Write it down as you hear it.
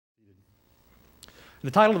The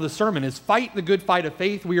title of the sermon is Fight the Good Fight of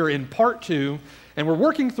Faith. We are in part 2, and we're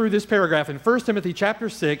working through this paragraph in 1 Timothy chapter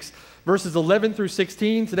 6, verses 11 through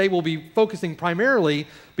 16. Today we'll be focusing primarily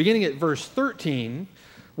beginning at verse 13,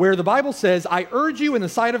 where the Bible says, I urge you in the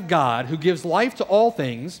sight of God, who gives life to all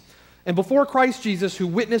things, and before Christ Jesus, who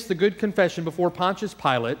witnessed the good confession before Pontius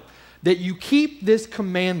Pilate, that you keep this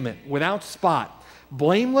commandment without spot,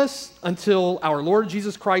 blameless until our Lord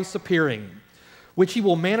Jesus Christ's appearing, which he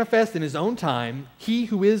will manifest in his own time, he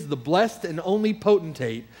who is the blessed and only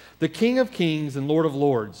potentate, the King of kings and Lord of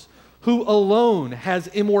lords, who alone has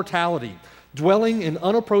immortality, dwelling in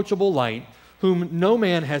unapproachable light, whom no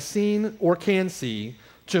man has seen or can see,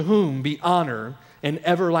 to whom be honor and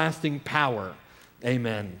everlasting power.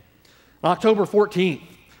 Amen. On October 14th,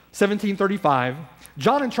 1735,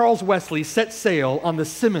 John and Charles Wesley set sail on the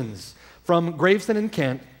Simmons from Gravesend in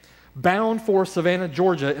Kent, bound for Savannah,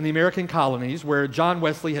 Georgia in the American colonies, where John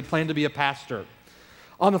Wesley had planned to be a pastor.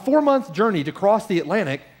 On the 4-month journey to cross the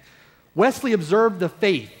Atlantic, Wesley observed the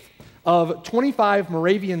faith of 25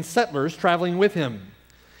 Moravian settlers traveling with him.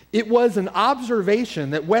 It was an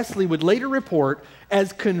observation that Wesley would later report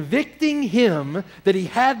as convicting him that he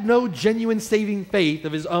had no genuine saving faith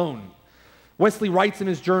of his own. Wesley writes in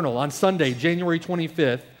his journal on Sunday, January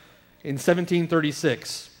 25th, in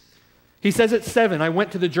 1736, he says, at 7, I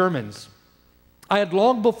went to the Germans. I had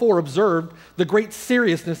long before observed the great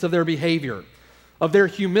seriousness of their behavior. Of their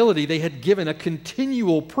humility, they had given a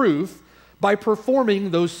continual proof by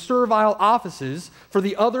performing those servile offices for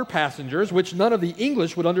the other passengers, which none of the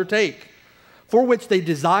English would undertake, for which they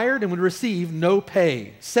desired and would receive no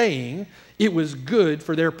pay, saying it was good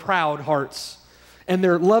for their proud hearts, and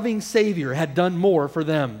their loving Savior had done more for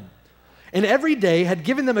them. And every day had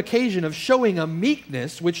given them occasion of showing a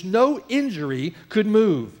meekness which no injury could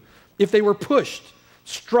move. If they were pushed,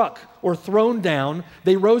 struck, or thrown down,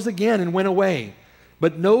 they rose again and went away.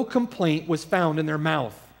 But no complaint was found in their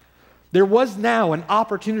mouth. There was now an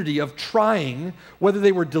opportunity of trying whether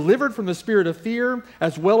they were delivered from the spirit of fear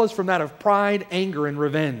as well as from that of pride, anger, and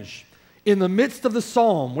revenge. In the midst of the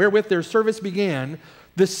psalm wherewith their service began,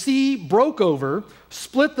 the sea broke over,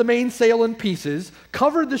 split the mainsail in pieces,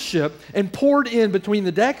 covered the ship, and poured in between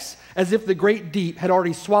the decks as if the great deep had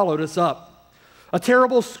already swallowed us up. A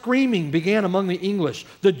terrible screaming began among the English.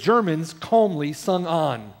 The Germans calmly sung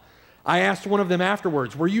on. I asked one of them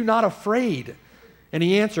afterwards, were you not afraid? And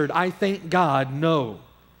he answered, I thank God, no.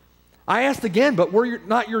 I asked again, but were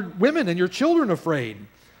not your women and your children afraid?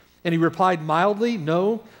 And he replied mildly,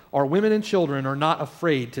 no, our women and children are not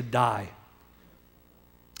afraid to die.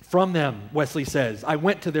 From them, Wesley says, I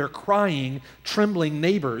went to their crying, trembling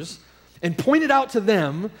neighbors and pointed out to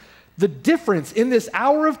them the difference in this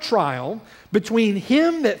hour of trial between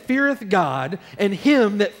him that feareth God and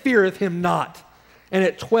him that feareth him not. And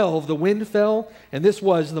at 12 the wind fell, and this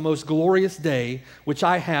was the most glorious day which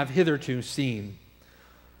I have hitherto seen.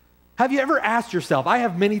 Have you ever asked yourself, I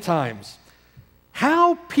have many times,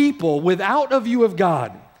 how people without a view of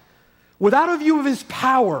God, without a view of his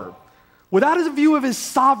power, without a view of his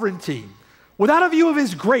sovereignty, without a view of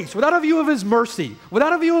his grace, without a view of his mercy,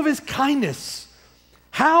 without a view of his kindness,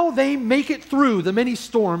 how they make it through the many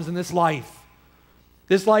storms in this life.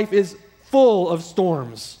 This life is full of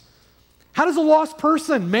storms. How does a lost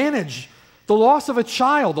person manage the loss of a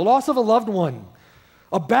child, the loss of a loved one,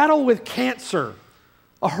 a battle with cancer,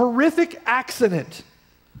 a horrific accident,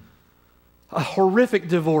 a horrific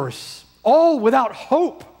divorce, all without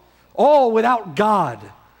hope, all without God,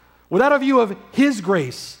 without a view of his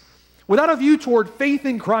grace, without a view toward faith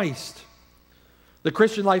in Christ? The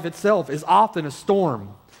Christian life itself is often a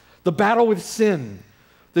storm. The battle with sin,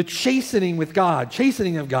 the chastening of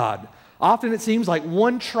God. Often it seems like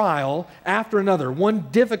one trial after another, one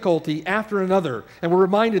difficulty after another. And we're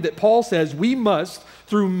reminded that Paul says we must,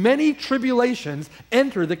 through many tribulations,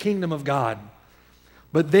 enter the kingdom of God.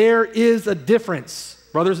 But there is a difference,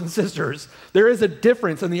 brothers and sisters. There is a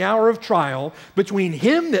difference in the hour of trial between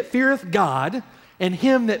him that feareth God and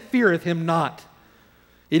him that feareth him not.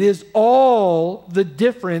 It is all the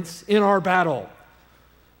difference in our battle.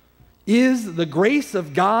 Is the grace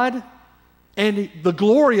of God and the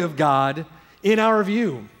glory of God in our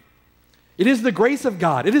view? It is the grace of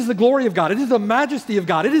God. It is the glory of God. It is the majesty of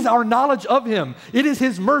God. It is our knowledge of him. It is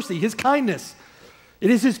his mercy, his kindness. It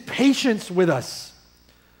is his patience with us.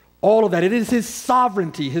 All of that. It is his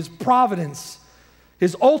sovereignty, his providence,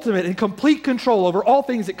 his ultimate and complete control over all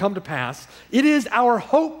things that come to pass. It is our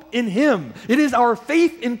hope in him. It is our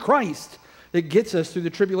faith in Christ that gets us through the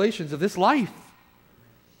tribulations of this life.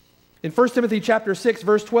 In 1 Timothy chapter 6,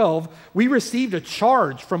 verse 12, we received a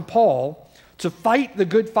charge from Paul to fight the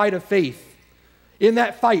good fight of faith. In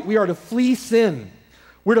that fight, we are to flee sin.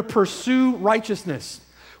 We're to pursue righteousness.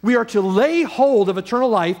 We are to lay hold of eternal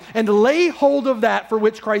life and to lay hold of that for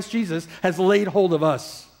which Christ Jesus has laid hold of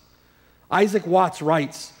us. Isaac Watts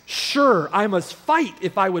writes, "Sure, I must fight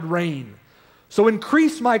if I would reign. So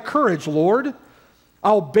increase my courage, Lord.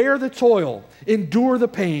 I'll bear the toil, endure the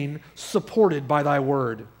pain, supported by thy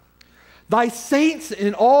word. Thy saints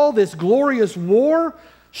in all this glorious war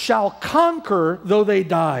shall conquer though they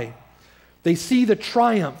die. They see the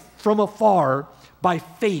triumph from afar by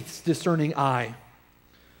faith's discerning eye."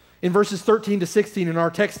 In verses 13 to 16 in our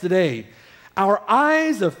text today, our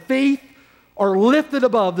eyes of faith are lifted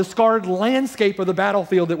above the scarred landscape of the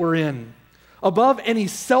battlefield that we're in. Above any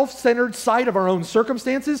self-centered sight of our own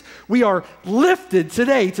circumstances, we are lifted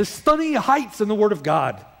today to stunning heights in the Word of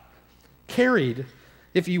God, carried,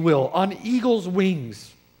 if you will, on eagle's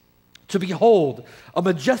wings to behold a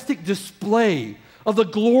majestic display of the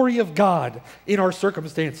glory of God in our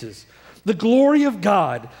circumstances. The glory of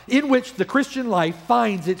God in which the Christian life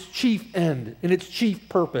finds its chief end and its chief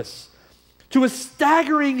purpose. To a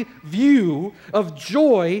staggering view of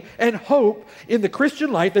joy and hope in the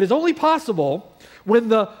Christian life that is only possible when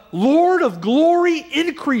the Lord of glory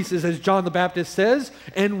increases, as John the Baptist says,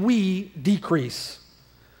 and we decrease.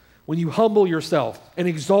 When you humble yourself and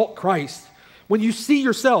exalt Christ, when you see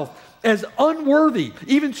yourself as unworthy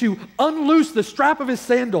even to unloose the strap of his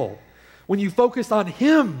sandal, when you focus on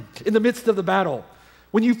him in the midst of the battle,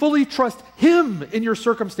 when you fully trust him in your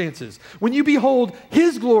circumstances, when you behold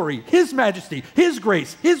his glory, his majesty, his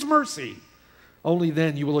grace, his mercy, only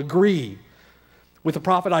then you will agree with the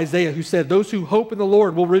prophet Isaiah, who said, "Those who hope in the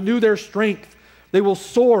Lord will renew their strength. They will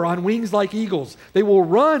soar on wings like eagles. They will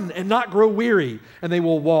run and not grow weary, and they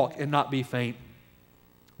will walk and not be faint."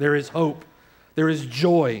 There is hope. There is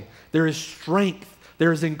joy. There is strength.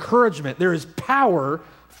 There is encouragement. There is power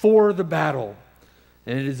for the battle.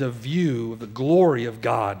 And it is a view of the glory of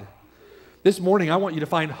God. This morning, I want you to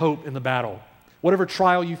find hope in the battle. Whatever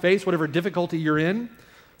trial you face, whatever difficulty you're in,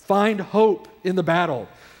 find hope in the battle.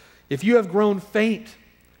 If you have grown faint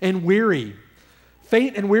and weary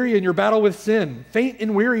in your battle with sin, faint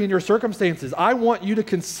and weary in your circumstances, I want you to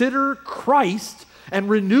consider Christ and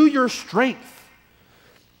renew your strength.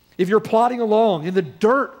 If you're plodding along in the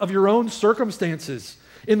dirt of your own circumstances,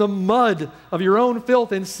 in the mud of your own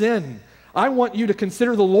filth and sin, I want you to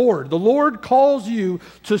consider the Lord. The Lord calls you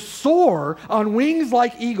to on wings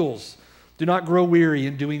like eagles. Do not grow weary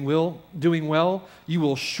in doing well. You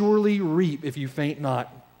will surely reap if you faint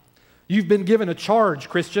not. You've been given a charge,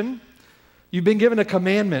 Christian. You've been given a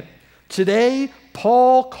commandment. Today,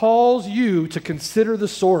 Paul calls you to consider the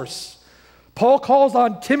source. Paul calls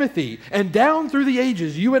on Timothy, and down through the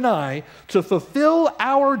ages, you and I, to fulfill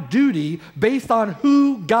our duty based on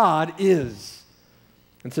who God is.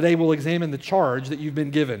 And today we'll examine the charge that you've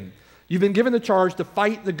been given. You've been given the charge to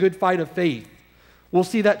fight the good fight of faith. We'll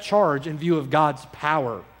see that charge in view of God's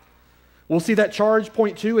power. We'll see that charge,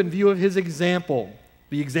 point 2, in view of his example,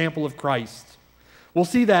 the example of Christ. We'll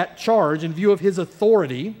see that charge in view of his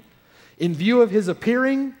authority, in view of his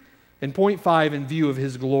appearing, and point 5, in view of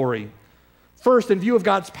his glory. First, in view of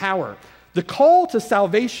God's power, the call to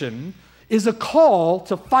salvation is a call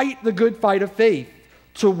to fight the good fight of faith,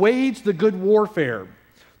 to wage the good warfare,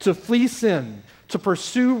 to flee sin, to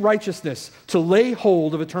pursue righteousness, to lay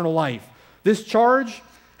hold of eternal life. This charge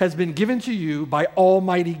has been given to you by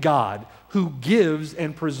Almighty God, who gives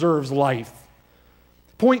and preserves life.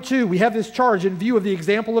 Point 2, we have this charge in view of the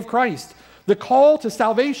example of Christ. The call to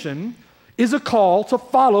salvation is a call to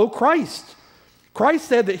follow Christ. Christ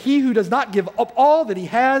said that he who does not give up all that he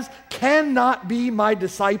has cannot be my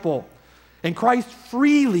disciple. And Christ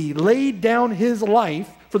freely laid down his life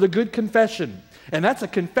for the good confession. And that's a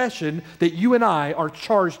confession that you and I are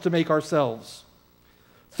charged to make ourselves.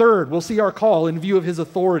 Third, we'll see our call in view of his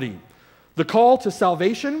authority. The call to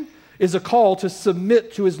salvation is a call to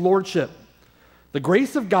submit to his lordship. The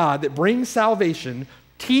grace of God that brings salvation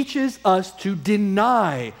teaches us to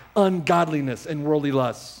deny ungodliness and worldly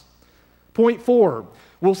lusts. Point 4,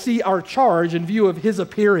 we'll see our charge in view of his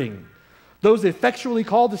appearing. Those effectually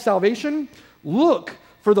called to salvation, look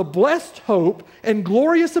for the blessed hope and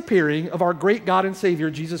glorious appearing of our great God and Savior,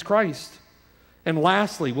 Jesus Christ. And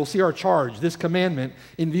lastly, we'll see our charge, this commandment,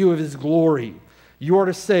 in view of his glory. You are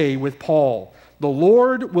to say with Paul, "The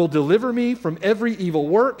Lord will deliver me from every evil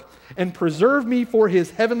work and preserve me for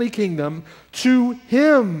his heavenly kingdom. To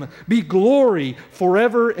him be glory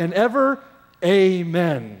forever and ever.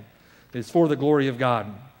 Amen." It is for the glory of God.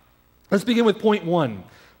 Let's begin with point 1.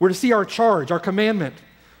 We're to see our charge, our commandment,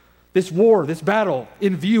 this war, this battle,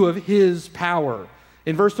 in view of his power.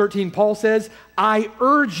 In verse 13, Paul says, I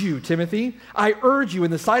urge you, Timothy, I urge you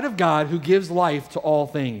in the sight of God who gives life to all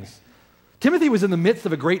things. Timothy was in the midst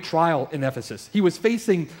of a great trial in Ephesus. He was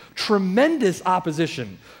facing tremendous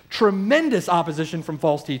opposition from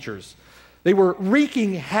false teachers. They were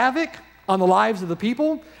wreaking havoc on the lives of the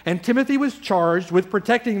people, and Timothy was charged with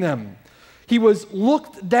protecting them. He was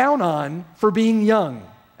looked down on for being young,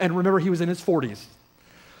 and remember, he was in his 40s.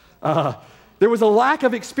 There was a lack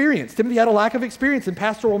of experience. Timothy had a lack of experience in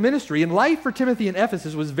pastoral ministry, and life for Timothy in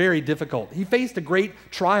Ephesus was very difficult. He faced a great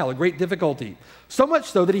trial, a great difficulty, so much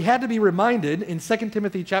so that he had to be reminded in 2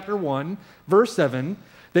 Timothy chapter 1, verse 7,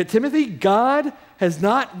 that Timothy, God has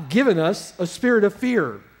not given us a spirit of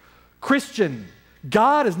fear. Christian,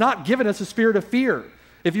 God has not given us a spirit of fear.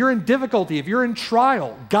 If you're in difficulty, if you're in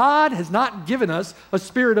trial, God has not given us a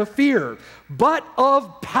spirit of fear, but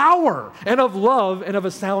of power and of love and of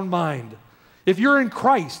a sound mind. If you're in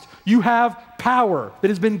Christ, you have power that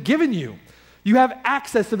has been given you. You have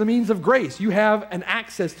access to the means of grace. You have an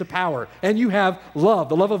access to power. And you have love,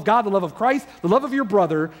 the love of God, the love of Christ, the love of your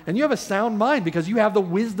brother, and you have a sound mind because you have the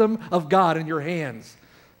wisdom of God in your hands.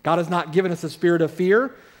 God has not given us a spirit of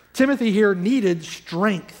fear. Timothy here needed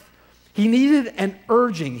strength. He needed an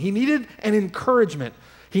urging. He needed an encouragement.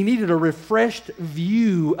 He needed a refreshed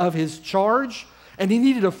view of his charge, and he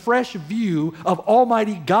needed a fresh view of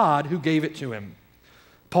Almighty God who gave it to him.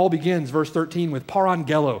 Paul begins verse 13 with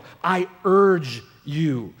parangelo, I urge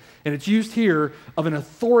you. And it's used here of an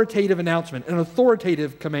authoritative announcement, an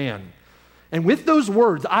authoritative command. And with those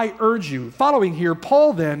words, I urge you, following here,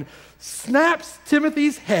 Paul then snaps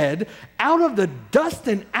Timothy's head out of the dust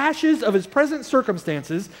and ashes of his present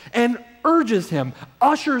circumstances and urges him,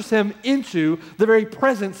 ushers him into the very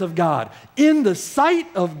presence of God, in the sight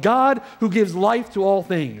of God who gives life to all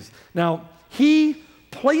things. Now, he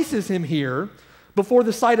places him here before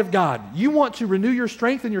the sight of God. You want to renew your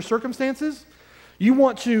strength in your circumstances? You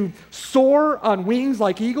want to soar on wings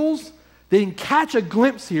like eagles? Then catch a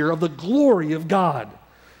glimpse here of the glory of God.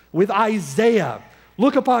 With Isaiah,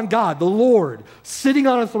 look upon God, the Lord, sitting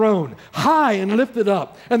on a throne, high and lifted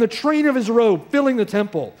up, and the train of his robe filling the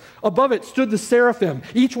temple. Above it stood the seraphim.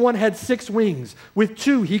 Each one had 6 wings. With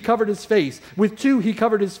 2 he covered his face, with 2 he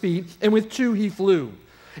covered his feet, and with 2 he flew.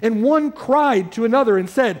 And one cried to another and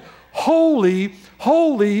said, Holy,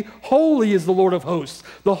 holy, holy is the Lord of hosts.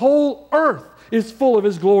 The whole earth is full of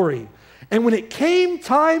his glory. And when it came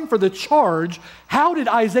time for the charge, how did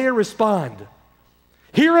Isaiah respond?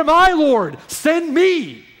 Here am I, Lord, send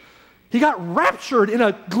me. He got raptured in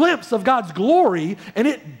a glimpse of God's glory, and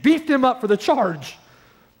it beefed him up for the charge.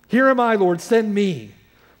 Here am I, Lord, send me.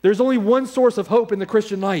 There's only one source of hope in the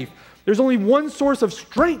Christian life. There's only one source of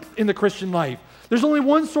strength in the Christian life. There's only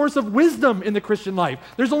one source of wisdom in the Christian life.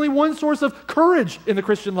 There's only one source of courage in the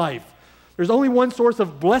Christian life. There's only one source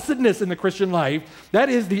of blessedness in the Christian life. That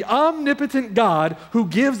is the omnipotent God who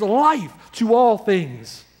gives life to all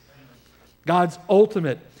things. God's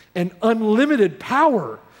ultimate and unlimited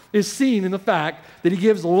power is seen in the fact that he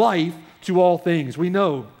gives life to all things. We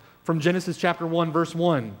know from Genesis chapter 1, verse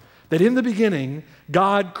 1, that in the beginning,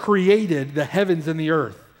 God created the heavens and the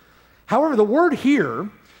earth. However, the word here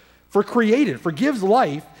for created, for gives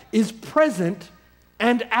life, is present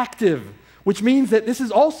and active, which means that this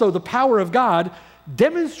is also the power of God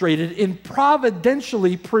demonstrated in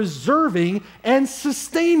providentially preserving and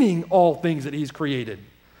sustaining all things that he's created.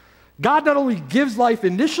 God not only gives life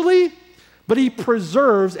initially, but he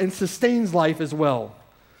preserves and sustains life as well.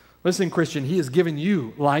 Listen, Christian, he has given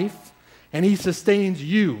you life and he sustains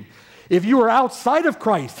you. If you are outside of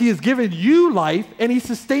Christ, he has given you life and he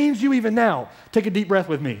sustains you even now. Take a deep breath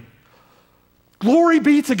with me. Glory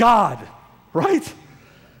be to God, right?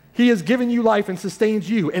 He has given you life and sustains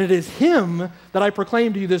you, and it is him that I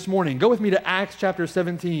proclaim to you this morning. Go with me to Acts chapter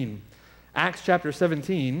 17. Acts chapter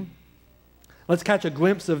 17. Let's catch a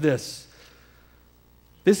glimpse of this.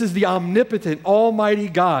 This is the omnipotent, almighty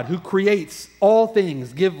God who creates all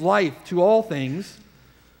things, gives life to all things,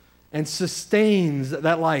 and sustains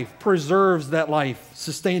that life, preserves that life,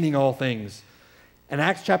 sustaining all things. In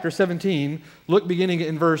Acts chapter 17, look beginning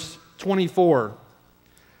in verse 24.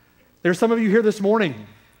 There are some of you here this morning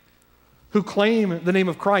who claim the name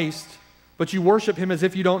of Christ, but you worship him as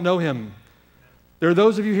if you don't know him. There are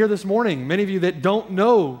those of you here this morning, many of you that don't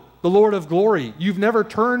know the Lord of glory. You've never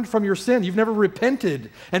turned from your sin. You've never repented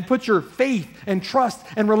and put your faith and trust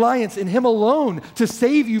and reliance in him alone to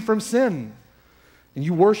save you from sin. And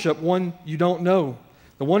you worship one you don't know.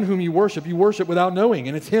 The one whom you worship without knowing.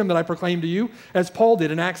 And it's him that I proclaim to you, as Paul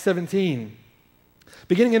did in Acts 17.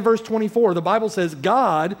 Beginning in verse 24, the Bible says,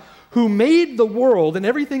 God, who made the world and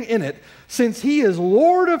everything in it, since he is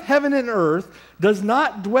Lord of heaven and earth, does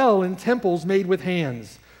not dwell in temples made with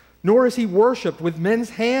hands, nor is he worshipped with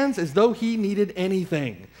men's hands as though he needed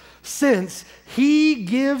anything, since he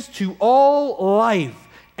gives to all life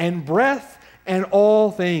and breath and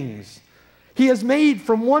all things. He has made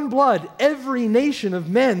from one blood every nation of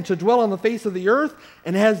men to dwell on the face of the earth,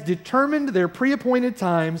 and has determined their pre-appointed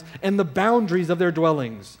times and the boundaries of their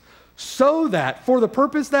dwellings, so that, for the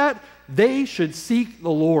purpose that they should seek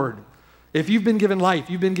the Lord. If you've been given life,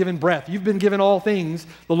 you've been given breath, you've been given all things,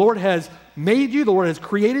 the Lord has made you, the Lord has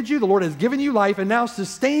created you, the Lord has given you life, and now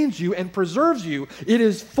sustains you and preserves you. It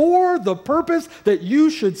is for the purpose that you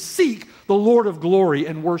should seek the Lord of glory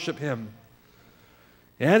and worship him.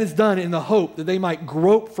 And that is done in the hope that they might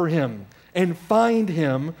grope for him and find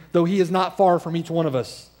him, though he is not far from each one of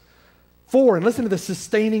us. For, and listen to the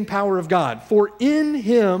sustaining power of God, for in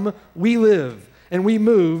him we live and we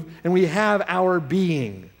move and we have our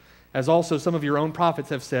being. As also some of your own prophets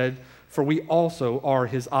have said, for we also are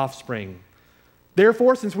his offspring.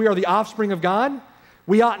 Therefore, since we are the offspring of God,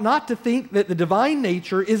 we ought not to think that the divine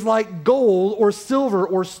nature is like gold or silver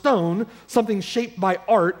or stone, something shaped by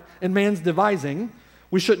art and man's devising.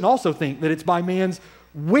 We shouldn't also think that it's by man's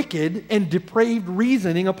wicked and depraved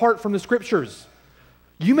reasoning apart from the Scriptures.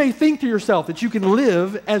 You may think to yourself that you can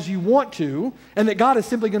live as you want to and that God is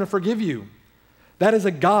simply going to forgive you. That is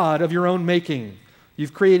a God of your own making.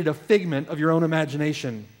 You've created a figment of your own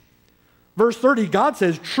imagination. Verse 30, God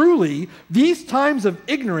says, truly, these times of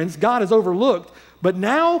ignorance God has overlooked, but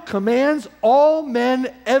now commands all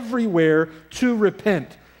men everywhere to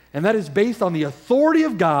repent. And that is based on the authority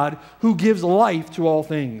of God who gives life to all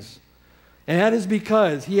things. And that is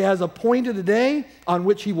because he has appointed a day on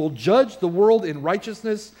which he will judge the world in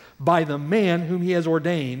righteousness by the man whom he has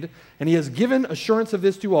ordained. And he has given assurance of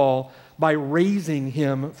this to all by raising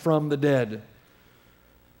him from the dead.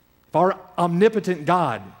 If our omnipotent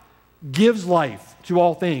God gives life to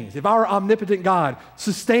all things, if our omnipotent God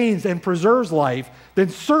sustains and preserves life, then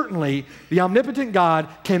certainly the omnipotent God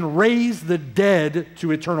can raise the dead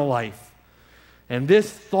to eternal life. And this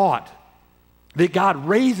thought that God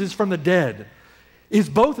raises from the dead is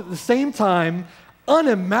both at the same time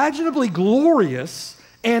unimaginably glorious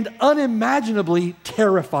and unimaginably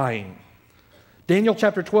terrifying. Daniel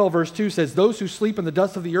chapter 12, verse 2 says, those who sleep in the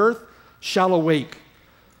dust of the earth shall awake.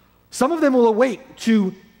 Some of them will awake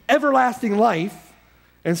to everlasting life,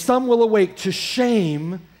 and some will awake to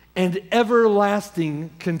shame and everlasting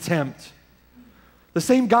contempt. The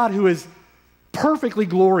same God who is perfectly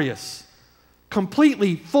glorious,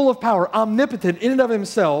 completely full of power, omnipotent in and of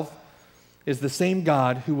himself, is the same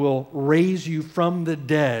God who will raise you from the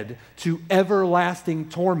dead to everlasting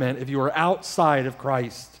torment if you are outside of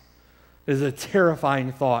Christ. It is a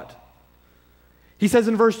terrifying thought. He says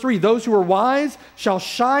in verse 3, those who are wise shall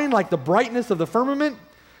shine like the brightness of the firmament,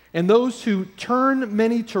 and those who turn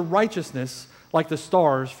many to righteousness like the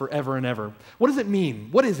stars forever and ever. What does it mean?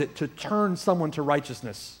 What is it to turn someone to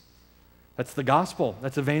righteousness? That's the gospel.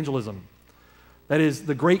 That's evangelism. That is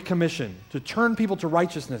the Great Commission, to turn people to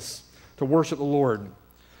righteousness, to worship the Lord.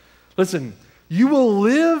 Listen, you will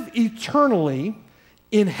live eternally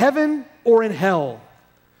in heaven or in hell.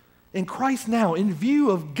 In Christ now, in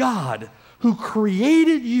view of God, who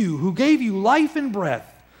created you, who gave you life and breath,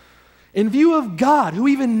 in view of God, who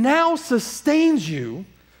even now sustains you,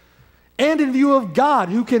 and in view of God,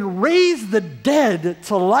 who can raise the dead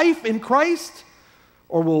to life in Christ,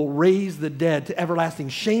 or will raise the dead to everlasting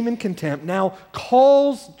shame and contempt, now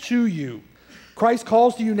calls to you. Christ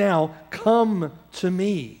calls to you now, come to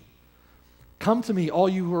me. Come to me, all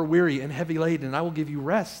you who are weary and heavy laden, and I will give you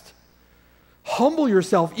rest. Humble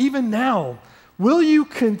yourself even now. Will you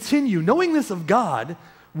continue, knowing this of God,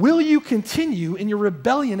 will you continue in your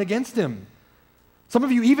rebellion against him? Some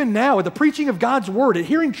of you, even now, at the preaching of God's word, at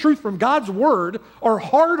hearing truth from God's word, are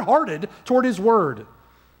hard-hearted toward his word.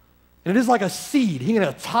 And it is like a seed hanging in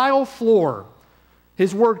a tile floor.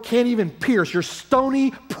 His word can't even pierce your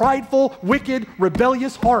stony, prideful, wicked,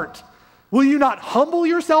 rebellious heart. Will you not humble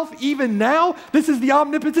yourself even now? This is the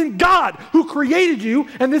omnipotent God who created you,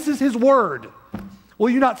 and this is his word. Will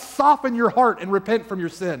you not soften your heart and repent from your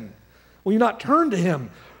sin? Will you not turn to him?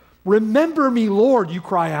 Remember me, Lord, you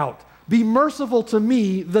cry out. Be merciful to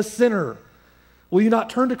me, the sinner. Will you not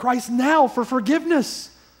turn to Christ now for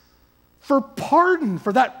forgiveness, for pardon,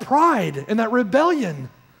 for that pride and that rebellion?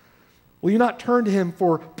 Will you not turn to him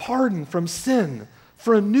for pardon from sin,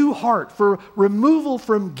 for a new heart, for removal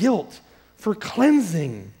from guilt, for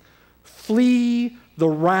cleansing? Flee the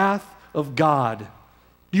wrath of God.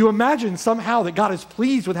 Do you imagine somehow that God is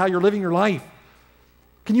pleased with how you're living your life?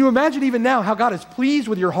 Can you imagine even now how God is pleased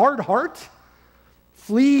with your hard heart?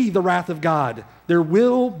 Flee the wrath of God. There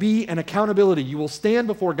will be an accountability. You will stand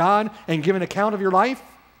before God and give an account of your life,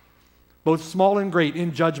 both small and great,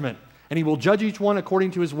 in judgment. And he will judge each one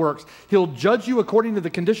according to his works. He'll judge you according to the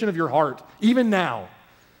condition of your heart, even now.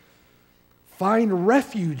 Find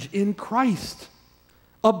refuge in Christ.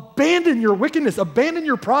 Abandon your wickedness. Abandon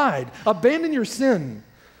your pride. Abandon your sin.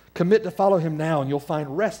 Commit to follow him now, and you'll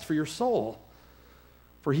find rest for your soul.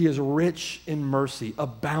 For he is rich in mercy,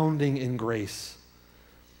 abounding in grace.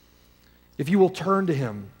 If you will turn to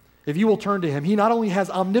him, he not only has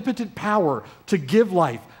omnipotent power to give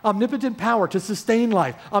life, omnipotent power to sustain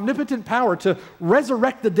life, omnipotent power to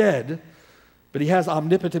resurrect the dead, but he has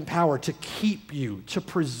omnipotent power to keep you, to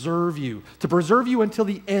preserve you until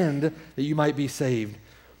the end that you might be saved.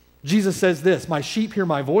 Jesus says this, my sheep hear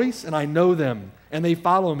my voice, and I know them, and they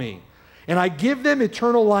follow me. And I give them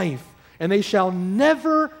eternal life, and they shall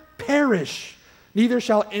never perish, neither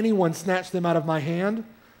shall anyone snatch them out of my hand.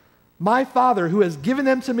 My Father, who has given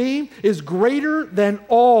them to me, is greater than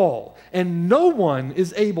all, and no one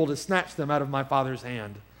is able to snatch them out of my Father's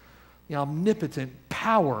hand. The omnipotent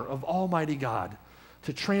power of Almighty God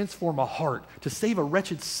to transform a heart, to save a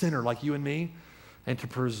wretched sinner like you and me, and to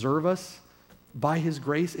preserve us by his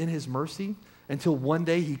grace in his mercy until one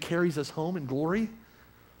day he carries us home in glory.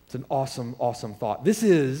 It's an awesome, awesome thought. This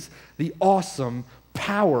is the awesome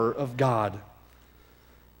power of God.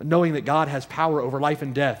 Knowing that God has power over life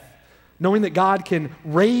and death, knowing that God can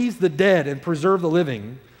raise the dead and preserve the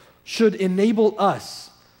living, should enable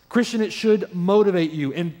us. Christian, it should motivate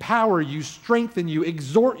you, empower you, strengthen you,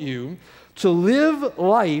 exhort you to live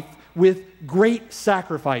life with great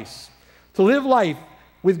sacrifice, to live life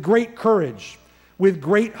with great courage, with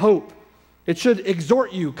great hope. It should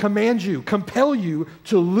exhort you, command you, compel you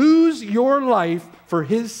to lose your life for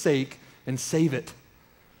his sake and save it.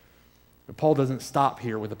 But Paul doesn't stop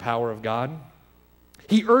here with the power of God.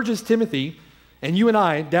 He urges Timothy and you and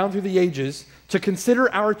I down through the ages to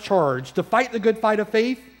consider our charge to fight the good fight of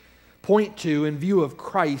faith, point to in view of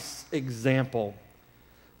Christ's example.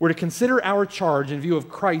 We're to consider our charge in view of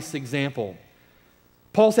Christ's example.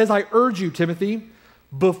 Paul says, I urge you, Timothy,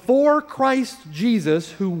 before Christ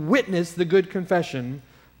Jesus, who witnessed the good confession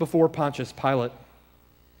before Pontius Pilate.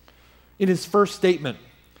 In his first statement,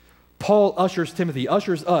 Paul ushers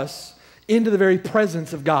us into the very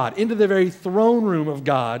presence of God, into the very throne room of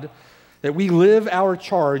God, that we live our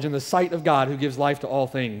charge in the sight of God who gives life to all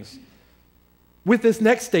things. With this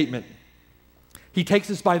next statement, he takes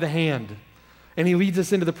us by the hand and he leads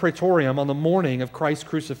us into the praetorium on the morning of Christ's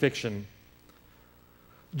crucifixion.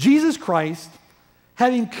 Jesus Christ,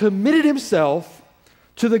 having committed himself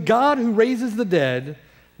to the God who raises the dead,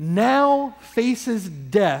 now faces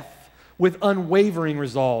death with unwavering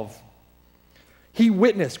resolve. He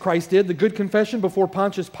witnessed, Christ did, the good confession before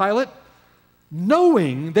Pontius Pilate,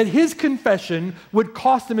 knowing that his confession would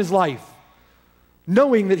cost him his life,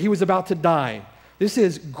 knowing that he was about to die. This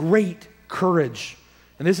is great courage,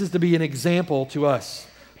 and this is to be an example to us.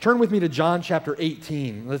 Turn with me to John chapter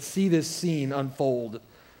 18. Let's see this scene unfold.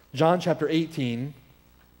 John chapter 18,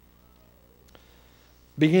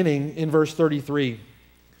 beginning in verse 33.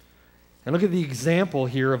 And look at the example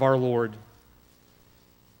here of our Lord.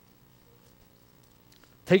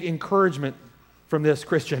 Take encouragement from this,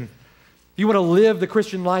 Christian. If you want to live the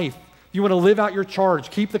Christian life, if you want to live out your charge,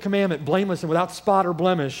 keep the commandment blameless and without spot or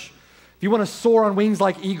blemish, if you want to soar on wings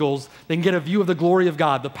like eagles, then get a view of the glory of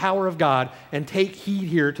God, the power of God, and take heed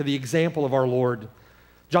here to the example of our Lord.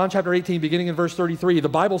 John chapter 18, beginning in verse 33, the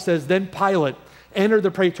Bible says, Then Pilate entered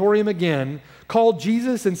the praetorium again, called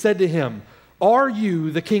Jesus and said to him, Are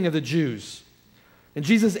you the king of the Jews? And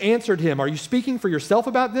Jesus answered him, Are you speaking for yourself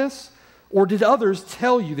about this? Or did others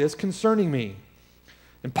tell you this concerning me?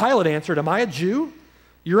 And Pilate answered, Am I a Jew?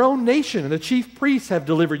 Your own nation and the chief priests have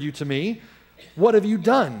delivered you to me. What have you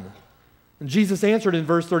done? And Jesus answered in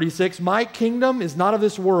verse 36, My kingdom is not of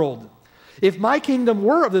this world. If my kingdom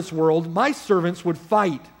were of this world, my servants would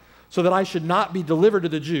fight so that I should not be delivered to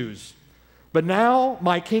the Jews. But now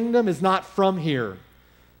my kingdom is not from here.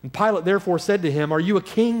 And Pilate therefore said to him, Are you a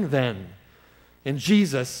king then? And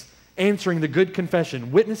Jesus, answering the good confession,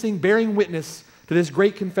 bearing witness to this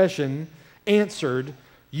great confession, answered,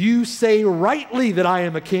 You say rightly that I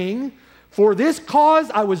am a king. For this cause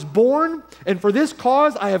I was born, and for this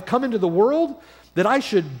cause I have come into the world, that I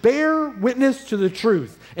should bear witness to the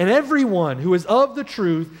truth. And everyone who is of the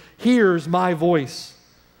truth hears my voice.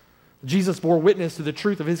 Jesus bore witness to the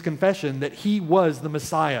truth of his confession that he was the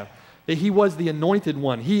Messiah, that he was the anointed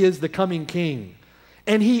one, he is the coming king.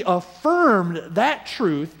 And he affirmed that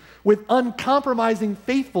truth with uncompromising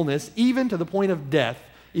faithfulness, even to the point of death,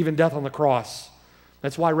 even death on the cross.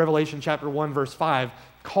 That's why Revelation chapter 1, verse 5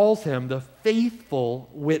 calls him the faithful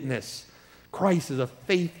witness. Christ is a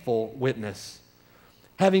faithful witness.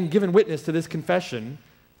 Having given witness to this confession,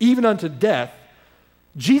 even unto death,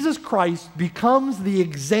 Jesus Christ becomes the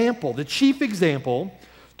example, the chief example,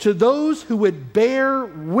 to those who would bear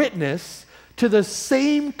witness to the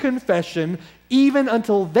same confession even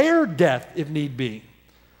until their death, if need be.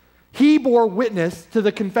 He bore witness to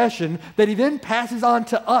the confession that he then passes on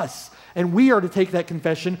to us, and we are to take that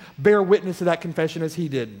confession, bear witness to that confession as he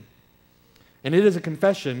did. And it is a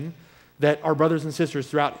confession that our brothers and sisters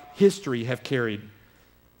throughout history have carried.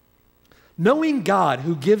 Knowing God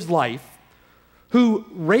who gives life, who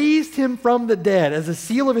raised him from the dead as a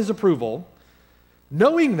seal of his approval,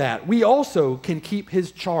 knowing that, we also can keep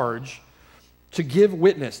his charge to give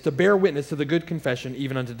witness, to bear witness to the good confession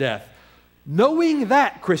even unto death. Knowing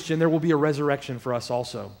that, Christian, there will be a resurrection for us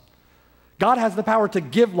also. God has the power to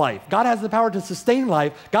give life. God has the power to sustain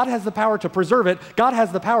life. God has the power to preserve it. God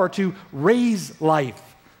has the power to raise life,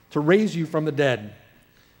 to raise you from the dead.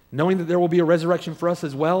 Knowing that there will be a resurrection for us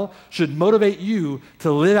as well should motivate you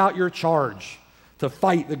to live out your charge, to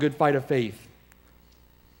fight the good fight of faith.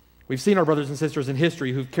 We've seen our brothers and sisters in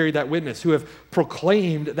history who've carried that witness, who have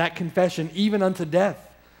proclaimed that confession even unto death.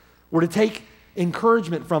 We're to take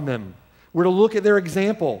encouragement from them. We're to look at their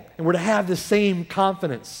example, and we're to have the same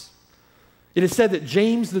confidence. It is said that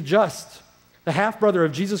James the Just, the half-brother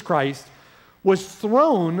of Jesus Christ, was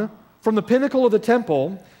thrown from the pinnacle of the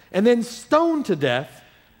temple and then stoned to death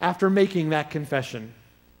after making that confession.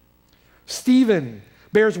 Stephen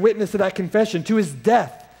bears witness to that confession to his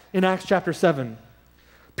death in Acts chapter 7.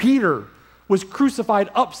 Peter was crucified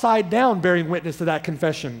upside down bearing witness to that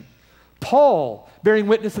confession. Paul, bearing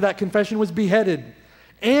witness to that confession, was beheaded.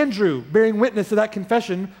 Andrew, bearing witness to that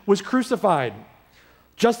confession, was crucified.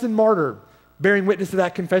 Justin Martyr, bearing witness to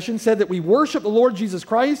that confession, said that we worship the Lord Jesus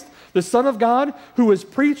Christ, the Son of God, who was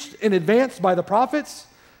preached in advance by the prophets.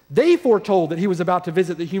 They foretold that he was about to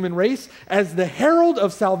visit the human race as the herald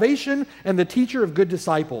of salvation and the teacher of good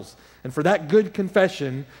disciples. And for that good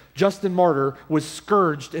confession, Justin Martyr was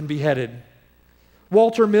scourged and beheaded.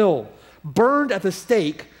 Walter Mill, burned at the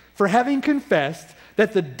stake for having confessed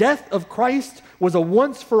that the death of Christ was a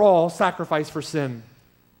once-for-all sacrifice for sin.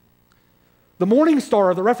 The morning star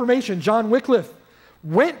of the Reformation, John Wycliffe,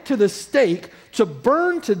 went to the stake to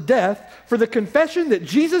burn to death for the confession that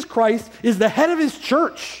Jesus Christ is the head of his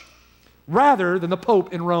church rather than the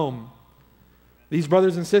Pope in Rome. These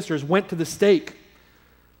brothers and sisters went to the stake,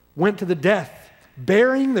 went to the death,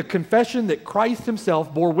 bearing the confession that Christ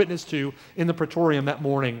himself bore witness to in the praetorium that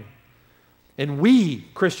morning. And we,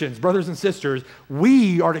 Christians, brothers and sisters,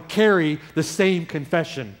 we are to carry the same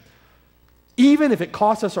confession, even if it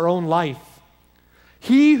costs us our own life.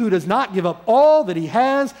 He who does not give up all that he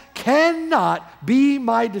has cannot be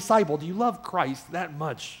my disciple. Do you love Christ that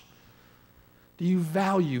much? Do you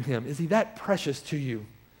value him? Is he that precious to you?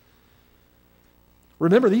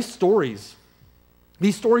 Remember, these stories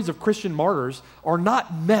of Christian martyrs are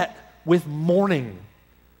not met with mourning.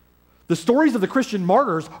 The stories of the Christian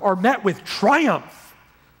martyrs are met with triumph,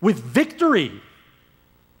 with victory.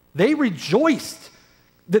 They rejoiced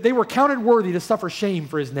that they were counted worthy to suffer shame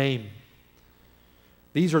for his name.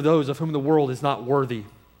 These are those of whom the world is not worthy.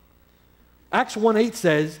 Acts 1:8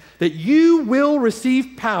 says that you will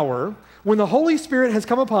receive power when the Holy Spirit has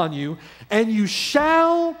come upon you, and you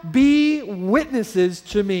shall be witnesses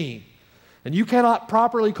to me. And you cannot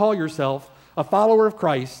properly call yourself a follower of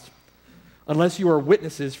Christ unless you are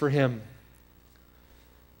witnesses for him.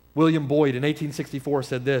 William Boyd in 1864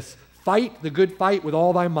 said this, "Fight the good fight with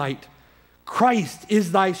all thy might. Christ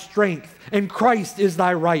is thy strength, and Christ is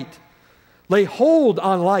thy right. Lay hold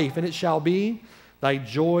on life, and it shall be thy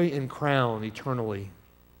joy and crown eternally."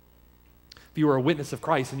 If you are a witness of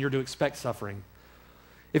Christ, then you're to expect suffering.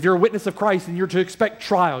 If you're a witness of Christ, then you're to expect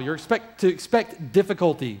trial. You're to expect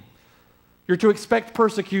difficulty. You're to expect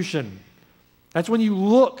persecution. That's when you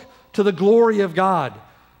look to the glory of God.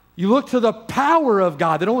 You look to the power of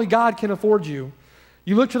God that only God can afford you.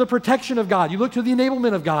 You look to the protection of God. You look to the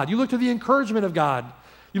enablement of God. You look to the encouragement of God.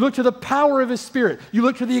 You look to the power of his Spirit. You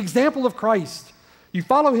look to the example of Christ. You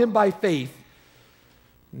follow him by faith.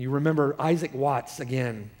 And you remember Isaac Watts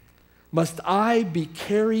again. Must I be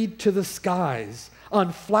carried to the skies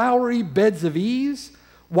on flowery beds of ease,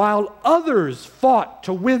 while others fought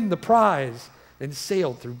to win the prize and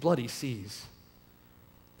sailed through bloody seas?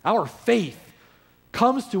 Our faith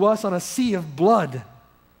comes to us on a sea of blood,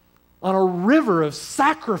 on a river of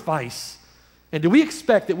sacrifice. And do we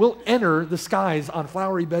expect that we'll enter the skies on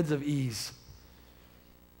flowery beds of ease?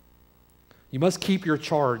 You must keep your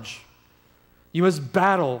charge. You must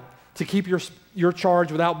battle to keep your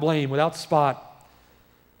charge without blame, without spot.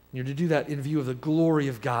 You're to do that in view of the glory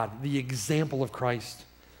of God, the example of Christ.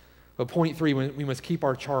 But point 3, we must keep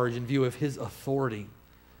our charge in view of his authority.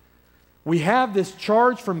 We have this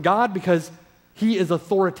charge from God because he is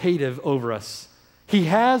authoritative over us. He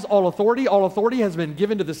has all authority. All authority has been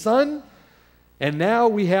given to the Son. And now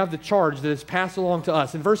we have the charge that is passed along to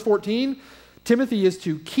us. In verse 14, Timothy is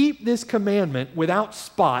to keep this commandment without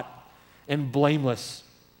spot and blameless.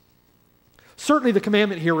 Certainly the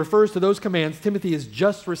commandment here refers to those commands Timothy has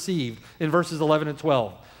just received in verses 11 and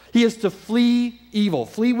 12. He is to flee evil,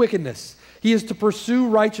 flee wickedness. He is to pursue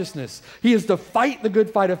righteousness. He is to fight the good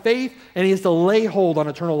fight of faith, and he is to lay hold on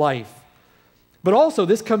eternal life. But also,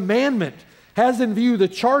 this commandment has in view the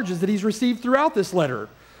charges that he's received throughout this letter.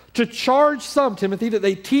 To charge some, Timothy, that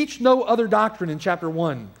they teach no other doctrine in chapter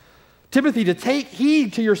 1. Timothy, to take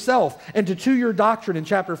heed to yourself and to your doctrine in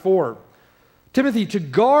chapter 4. Timothy, to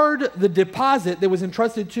guard the deposit that was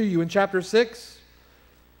entrusted to you in chapter 6.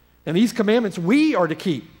 And these commandments we are to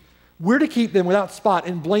keep. We're to keep them without spot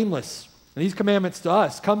and blameless. And these commandments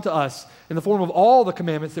come to us in the form of all the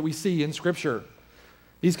commandments that we see in Scripture.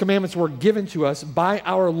 These commandments were given to us by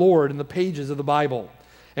our Lord in the pages of the Bible.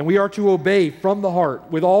 And we are to obey from the heart,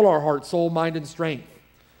 with all our heart, soul, mind, and strength.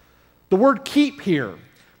 The word keep here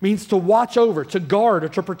means to watch over, to guard, or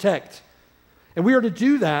to protect. And we are to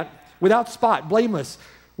do that without spot, blameless,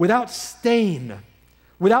 without stain,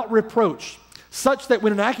 without reproach, such that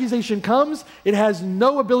when an accusation comes, it has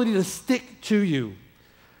no ability to stick to you.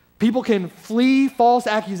 People can flee false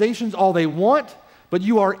accusations all they want, but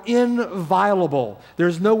you are inviolable.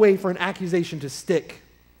 There's no way for an accusation to stick.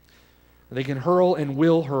 They can hurl and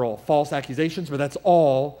will hurl false accusations, but that's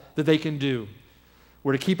all that they can do.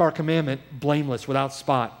 We're to keep our commandment blameless, without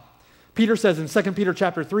spot. Peter says in 2 Peter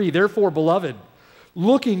chapter 3, therefore, beloved,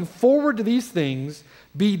 looking forward to these things,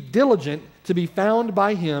 be diligent to be found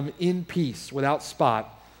by him in peace, without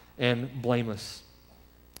spot and blameless.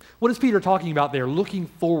 What is Peter talking about there? Looking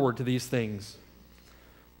forward to these things.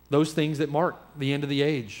 Those things that mark the end of the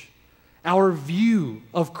age. Our view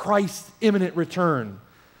of Christ's imminent return.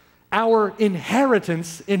 Our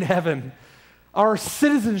inheritance in heaven, our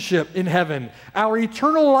citizenship in heaven, our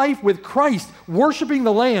eternal life with Christ, worshiping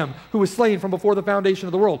the Lamb who was slain from before the foundation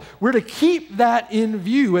of the world. We're to keep that in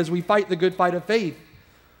view as we fight the good fight of faith.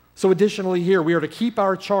 So additionally here, we are to keep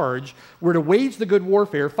our charge. We're to wage the good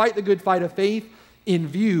warfare, fight the good fight of faith in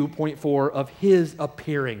view, point 4, of his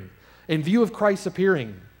appearing, in view of Christ's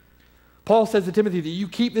appearing. Paul says to Timothy that you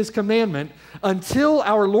keep this commandment until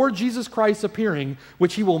our Lord Jesus Christ's appearing,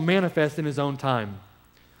 which he will manifest in his own time.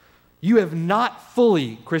 You have not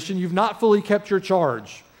fully, Christian, you've not fully kept your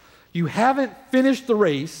charge. You haven't finished the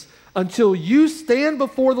race until you stand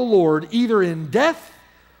before the Lord either in death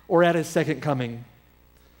or at his second coming.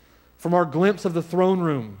 From our glimpse of the throne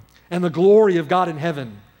room and the glory of God in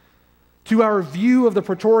heaven to our view of the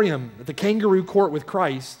praetorium at the kangaroo court with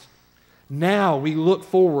Christ, now we look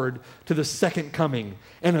forward to the second coming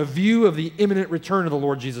and a view of the imminent return of the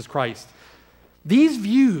Lord Jesus Christ. These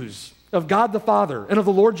views of God the Father and of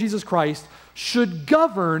the Lord Jesus Christ should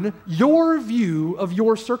govern your view of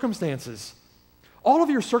your circumstances. All of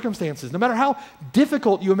your circumstances, no matter how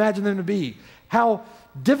difficult you imagine them to be, how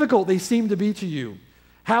difficult they seem to be to you,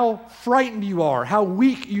 how frightened you are, how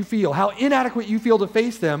weak you feel, how inadequate you feel to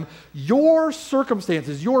face them, your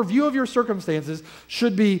circumstances, your view of your circumstances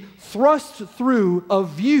should be thrust through a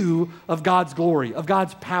view of God's glory, of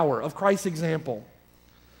God's power, of Christ's example.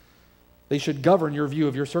 They should govern your view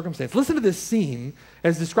of your circumstance. Listen to this scene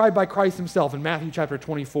as described by Christ himself in Matthew chapter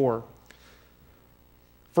 24.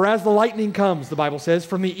 For as the lightning comes, the Bible says,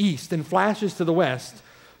 from the east and flashes to the west,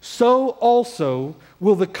 so also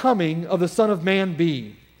will the coming of the Son of Man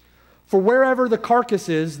be. For wherever the carcass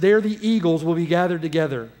is, there the eagles will be gathered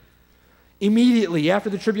together. Immediately after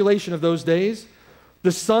the tribulation of those days,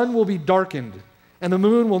 the sun will be darkened, and the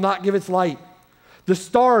moon will not give its light. The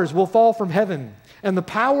stars will fall from heaven, and the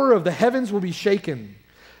power of the heavens will be shaken.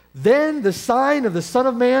 Then the sign of the Son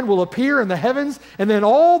of Man will appear in the heavens, and then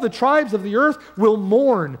all the tribes of the earth will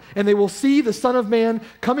mourn, and they will see the Son of Man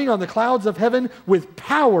coming on the clouds of heaven with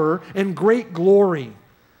power and great glory.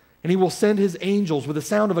 And he will send his angels with the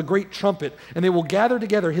sound of a great trumpet, and they will gather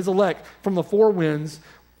together his elect from the four winds,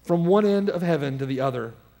 from one end of heaven to the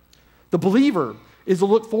other. The believer is to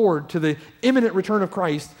look forward to the imminent return of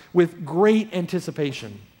Christ with great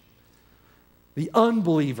anticipation. The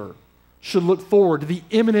unbeliever should look forward to the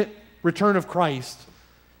imminent return of Christ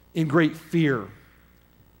in great fear,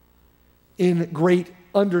 in great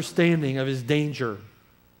understanding of his danger,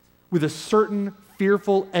 with a certain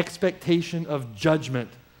fearful expectation of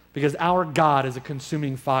judgment because our God is a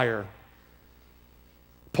consuming fire.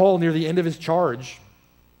 Paul, near the end of his charge,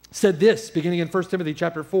 said this, beginning in 1 Timothy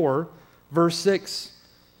chapter 4, verse 6.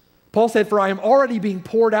 Paul said, "For I am already being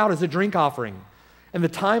poured out as a drink offering, and the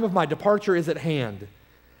time of my departure is at hand.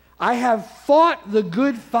 I have fought the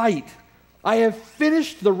good fight. I have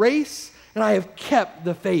finished the race, and I have kept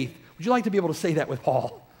the faith." Would you like to be able to say that with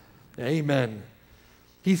Paul? Amen.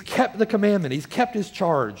 He's kept the commandment. He's kept his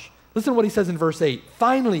charge. Listen to what he says in verse 8.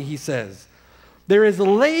 Finally, he says, "There is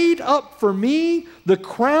laid up for me the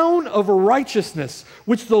crown of righteousness,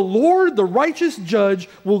 which the Lord, the righteous judge,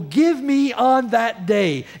 will give me on that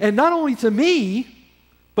day. And not only to me,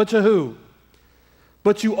 but to who?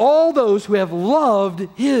 But to all those who have loved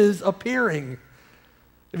his appearing."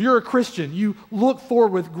 If you're a Christian, you look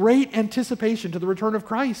forward with great anticipation to the return of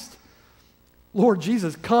Christ. Lord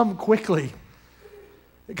Jesus, come quickly.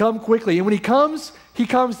 Come quickly. And when he comes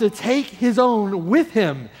to take his own with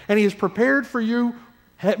him. And he has prepared for you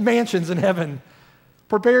mansions in heaven,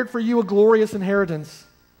 prepared for you a glorious inheritance.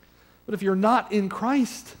 But if you're not in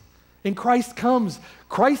Christ, and Christ comes,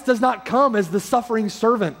 Christ does not come as the suffering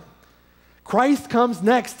servant. Christ comes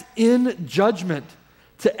next in judgment,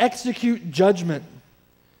 to execute judgment.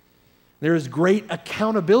 There is great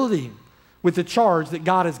accountability with the charge that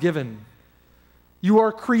God has given. You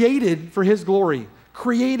are created for his glory,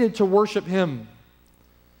 created to worship him.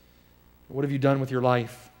 What have you done with your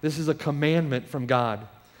life? This is a commandment from God.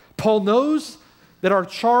 Paul knows that our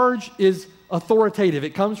charge is authoritative.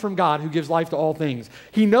 It comes from God who gives life to all things.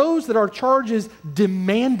 He knows that our charge is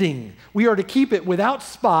demanding. We are to keep it without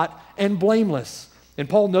spot and blameless. And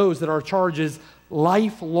Paul knows that our charge is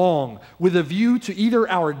lifelong, with a view to either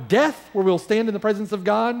our death, where we'll stand in the presence of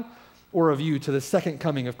God, or a view to the second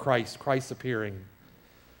coming of Christ, Christ's appearing.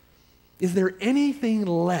 Is there anything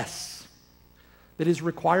less that is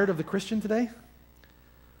required of the Christian today?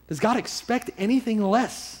 Does God expect anything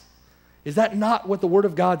less? Is that not what the Word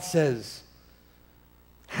of God says?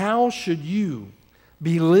 How should you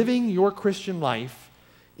be living your Christian life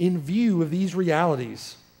in view of these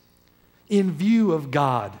realities? In view of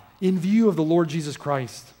God, in view of the Lord Jesus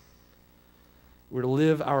Christ? We're to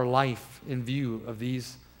live our life in view of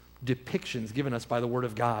these depictions given us by the Word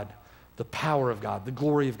of God, the power of God, the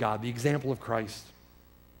glory of God, the example of Christ,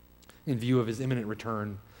 in view of his imminent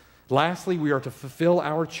return. Lastly, we are to fulfill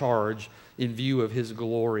our charge in view of his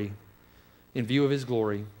glory. In view of his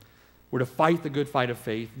glory. We're to fight the good fight of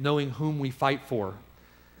faith, knowing whom we fight for.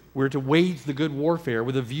 We're to wage the good warfare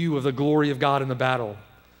with a view of the glory of God in the battle.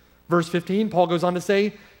 Verse 15, Paul goes on to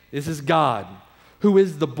say, this is God, who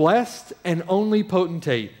is the blessed and only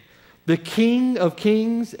potentate, the King of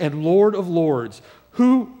kings and Lord of lords,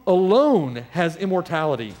 who alone has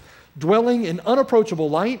immortality, dwelling in unapproachable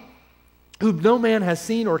light, whom no man has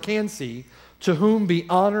seen or can see, to whom be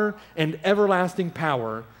honor and everlasting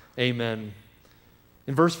power. Amen.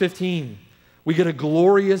 In verse 15, we get a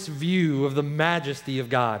glorious view of the majesty of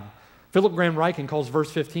God. Philip Graham Ryken calls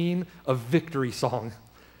verse 15 a victory song.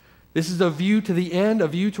 This is a view to the end, a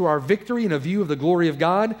view to our victory, and a view of the glory of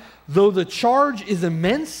God. Though the charge is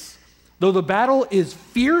immense, though the battle is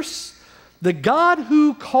fierce, the God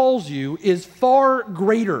who calls you is far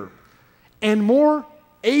greater and more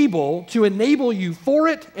able to enable you for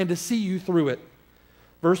it and to see you through it.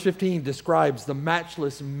 Verse 15 describes the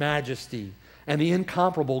matchless majesty and the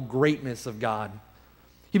incomparable greatness of God.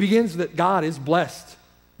 He begins that God is blessed.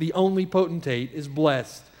 The only potentate is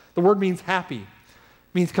blessed. The word means happy,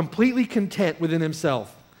 means completely content within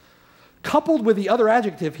himself. Coupled with the other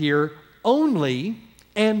adjective here, only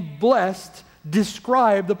and blessed,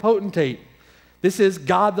 describe the potentate. This is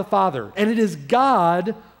God the Father, and it is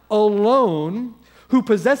God alone who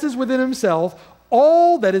possesses within himself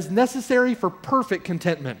all that is necessary for perfect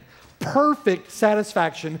contentment, perfect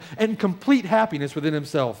satisfaction, and complete happiness within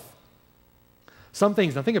himself. Some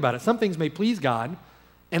things, now think about it, some things may please God,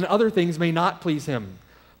 and other things may not please him,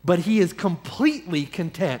 but he is completely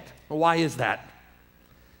content. Why is that?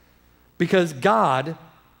 Because God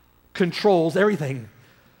controls everything.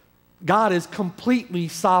 God is completely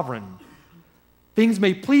sovereign. Things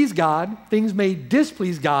may please God, things may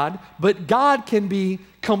displease God, but God can be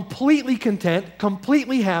completely content,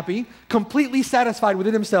 completely happy, completely satisfied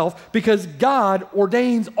within himself, because God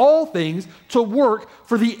ordains all things to work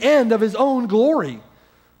for the end of his own glory,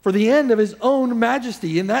 for the end of his own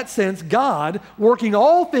majesty. In that sense, God, working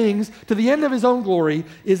all things to the end of his own glory,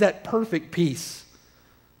 is at perfect peace.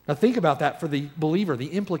 Now think about that for the believer,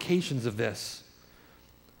 the implications of this.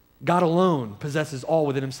 God alone possesses all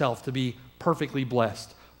within himself to be perfectly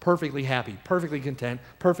blessed, perfectly happy, perfectly content,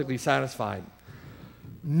 perfectly satisfied.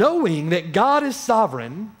 Knowing that God is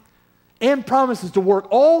sovereign and promises to work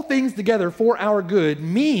all things together for our good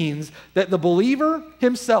means that the believer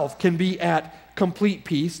himself can be at complete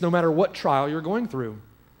peace no matter what trial you're going through,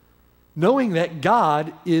 knowing that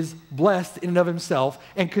God is blessed in and of himself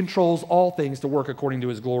and controls all things to work according to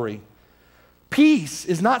his glory. Peace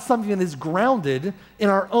is not something that is grounded in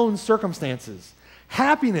our own circumstances.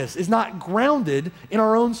 Happiness is not grounded in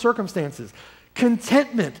our own circumstances.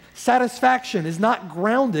 Contentment, satisfaction is not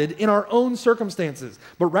grounded in our own circumstances,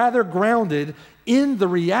 but rather grounded in the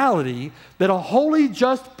reality that a holy,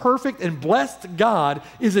 just, perfect, and blessed God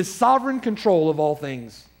is in sovereign control of all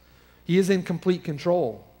things. He is in complete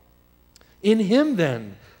control. In him,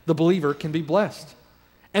 then, the believer can be blessed.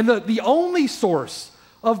 And the only source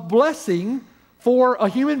of blessing for a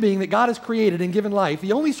human being that God has created and given life,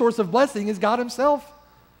 the only source of blessing is God himself.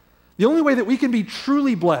 The only way that we can be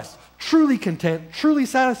truly blessed, truly content, truly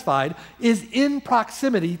satisfied is in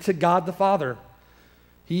proximity to God the Father.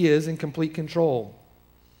 He is in complete control.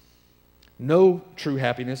 No true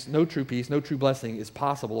happiness, no true peace, no true blessing is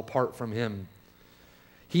possible apart from him.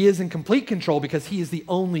 He is in complete control because he is the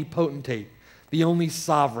only potentate, the only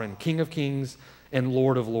sovereign, King of kings and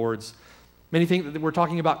Lord of lords. Many think that we're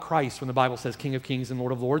talking about Christ when the Bible says King of Kings and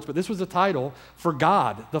Lord of Lords, but this was a title for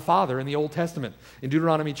God, the Father, in the Old Testament. In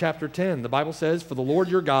Deuteronomy chapter 10, the Bible says, "For the Lord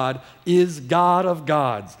your God is God of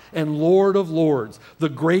gods and Lord of lords, the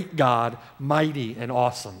great God, mighty and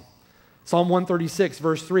awesome." Psalm 136,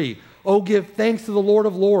 verse 3, "Oh, give thanks to the Lord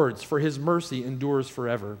of lords, for his mercy endures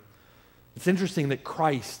forever." It's interesting that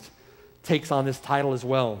Christ takes on this title as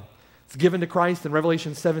well. It's given to Christ in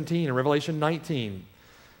Revelation 17 and Revelation 19.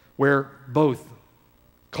 Where both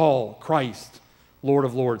call Christ Lord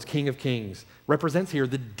of Lords, King of Kings, represents here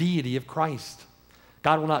the deity of Christ.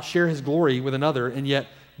 God will not share his glory with another, and yet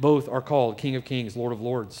both are called King of Kings, Lord of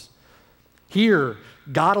Lords. Here,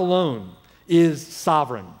 God alone is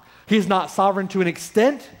sovereign. He is not sovereign to an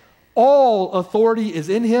extent. All authority is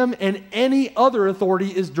in him, and any other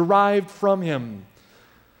authority is derived from him.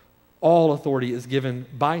 All authority is given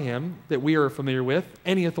by him that we are familiar with.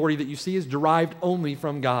 Any authority that you see is derived only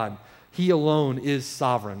from God. He alone is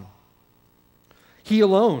sovereign. He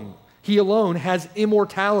alone has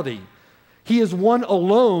immortality. He is one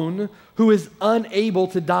alone who is unable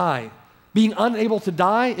to die. Being unable to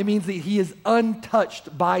die, it means that he is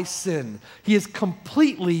untouched by sin. He is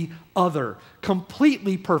completely other,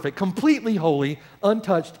 completely perfect, completely holy,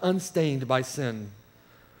 untouched, unstained by sin.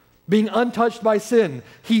 Being untouched by sin,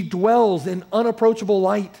 he dwells in unapproachable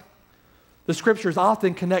light. The scriptures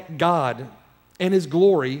often connect God and his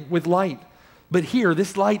glory with light. But here,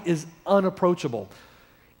 this light is unapproachable.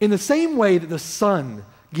 In the same way that the sun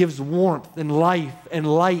gives warmth and life and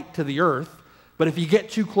light to the earth, but if you get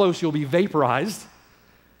too close, you'll be vaporized,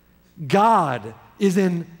 God is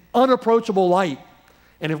in unapproachable light.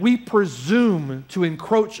 And if we presume to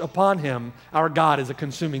encroach upon him, our God is a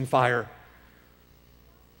consuming fire.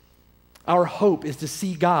 Our hope is to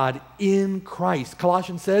see God in Christ.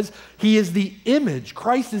 Colossians says he is the image.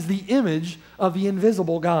 Christ is the image of the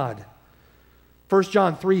invisible God. 1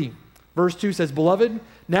 John 3, verse 2 says, "Beloved,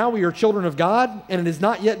 now we are children of God, and it has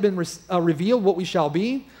not yet been revealed what we shall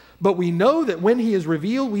be, but we know that when he is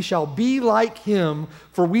revealed, we shall be like him,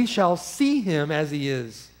 for we shall see him as he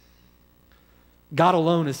is." God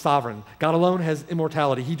alone is sovereign. God alone has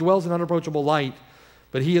immortality. He dwells in unapproachable light,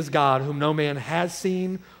 but he is God whom no man has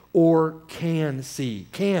seen or can see.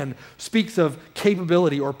 Can speaks of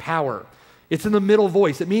capability or power. It's in the middle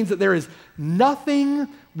voice. It means that there is nothing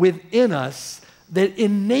within us that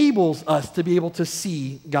enables us to be able to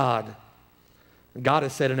see God. God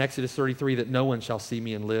has said in Exodus 33 that no one shall see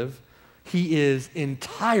me and live. He is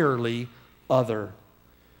entirely other.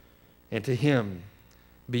 And to him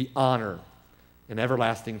be honor and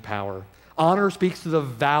everlasting power. Honor speaks to the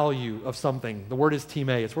value of something. The word is time.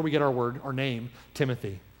 It's where we get our name,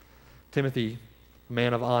 Timothy. Timothy,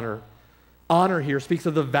 man of honor. Honor here speaks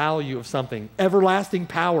of the value of something. Everlasting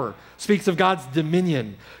power speaks of God's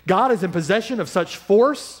dominion. God is in possession of such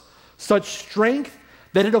force, such strength,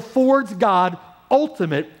 that it affords God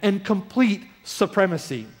ultimate and complete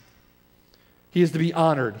supremacy. He is to be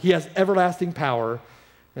honored. He has everlasting power.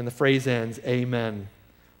 And the phrase ends, amen.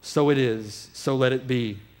 So it is, so let it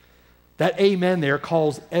be. That amen there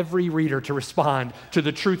calls every reader to respond to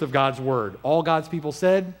the truth of God's word. All God's people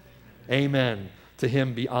said, amen. To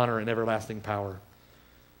him be honor and everlasting power.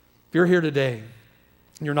 If you're here today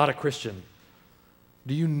and you're not a Christian,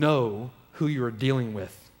 do you know who you are dealing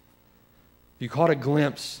with? You caught a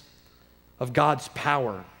glimpse of God's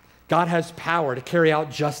power. God has power to carry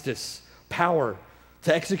out justice, power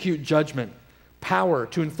to execute judgment, power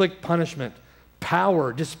to inflict punishment,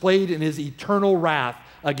 power displayed in his eternal wrath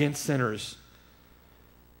against sinners.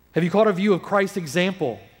 Have you caught a view of Christ's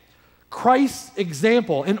example? Christ's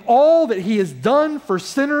example and all that he has done for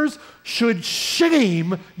sinners should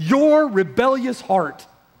shame your rebellious heart,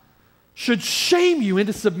 should shame you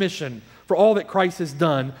into submission for all that Christ has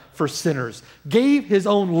done for sinners. Gave his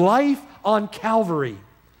own life on Calvary.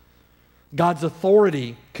 God's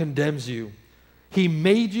authority condemns you. He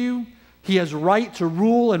made you. He has right to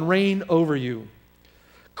rule and reign over you.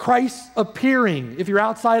 Christ's appearing, if you're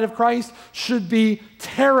outside of Christ, should be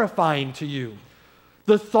terrifying to you.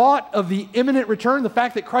 The thought of the imminent return, the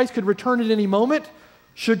fact that Christ could return at any moment,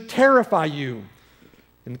 should terrify you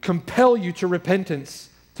and compel you to repentance,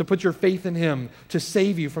 to put your faith in him, to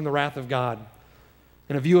save you from the wrath of God.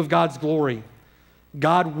 In a view of God's glory,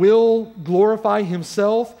 God will glorify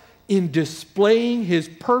himself in displaying his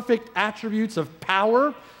perfect attributes of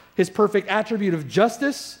power, his perfect attribute of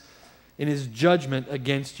justice, and his judgment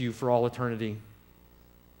against you for all eternity.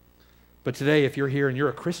 But today, if you're here and you're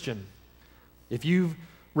a Christian, if you've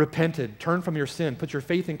repented, turned from your sin, put your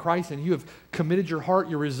faith in Christ, and you have committed your heart,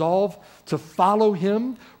 your resolve to follow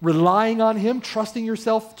him, relying on him, trusting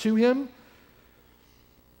yourself to him,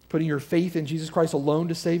 putting your faith in Jesus Christ alone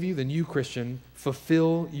to save you, then you, Christian,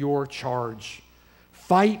 fulfill your charge.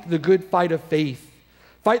 Fight the good fight of faith.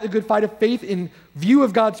 Fight the good fight of faith in view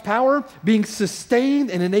of God's power, being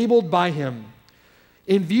sustained and enabled by him.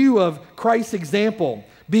 In view of Christ's example,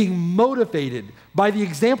 being motivated by the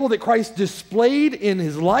example that Christ displayed in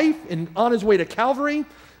his life and on his way to Calvary,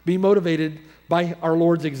 be motivated by our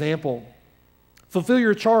Lord's example. Fulfill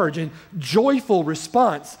your charge in joyful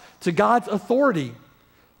response to God's authority.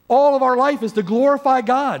 All of our life is to glorify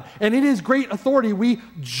God, and in his great authority, we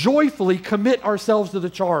joyfully commit ourselves to the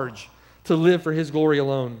charge to live for his glory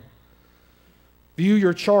alone. View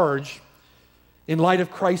your charge in light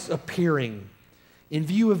of Christ's appearing, in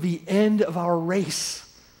view of the end of our race,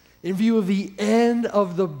 in view of the end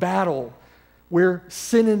of the battle where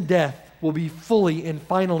sin and death will be fully and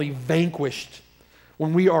finally vanquished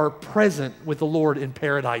when we are present with the Lord in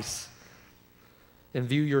paradise. And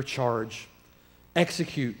view your charge.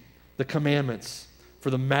 Execute the commandments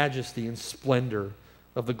for the majesty and splendor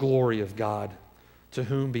of the glory of God, to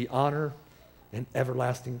whom be honor and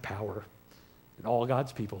everlasting power. And all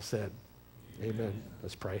God's people said, amen.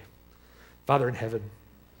 Let's pray. Father in heaven,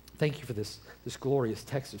 thank you for this glorious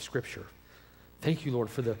text of Scripture. Thank you, Lord,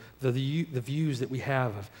 for the views that we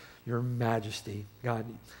have of your majesty. God,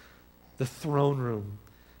 the throne room,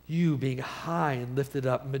 you being high and lifted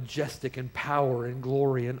up, majestic in power and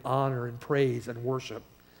glory and honor and praise and worship.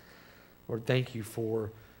 Lord, thank you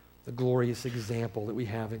for the glorious example that we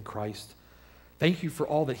have in Christ. Thank you for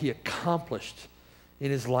all that he accomplished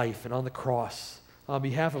in his life and on the cross on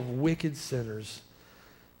behalf of wicked sinners,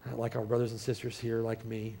 like our brothers and sisters here, like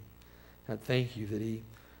me. And thank you that he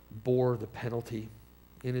bore the penalty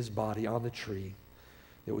in his body on the tree,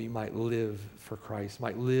 that we might live for Christ,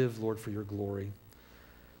 might live, Lord, for your glory.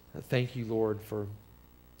 Thank you, Lord, for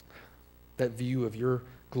that view of your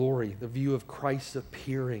glory, the view of Christ's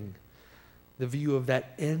appearing, the view of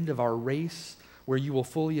that end of our race where you will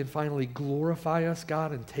fully and finally glorify us,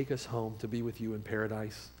 God, and take us home to be with you in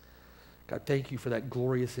paradise. God, thank you for that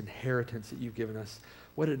glorious inheritance that you've given us.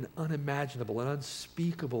 What an unimaginable and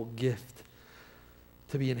unspeakable gift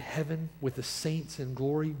to be in heaven with the saints in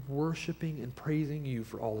glory, worshiping and praising you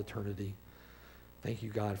for all eternity. Thank you,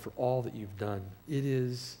 God, for all that you've done. It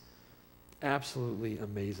is absolutely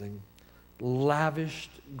amazing.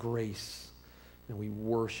 Lavished grace. And we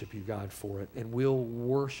worship you, God, for it. And we'll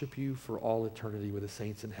worship you for all eternity with the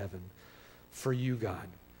saints in heaven. For you, God,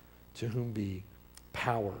 to whom be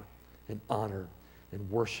power and honor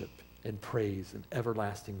and worship and praise and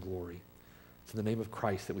everlasting glory. It's in the name of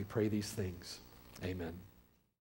Christ that we pray these things. Amen.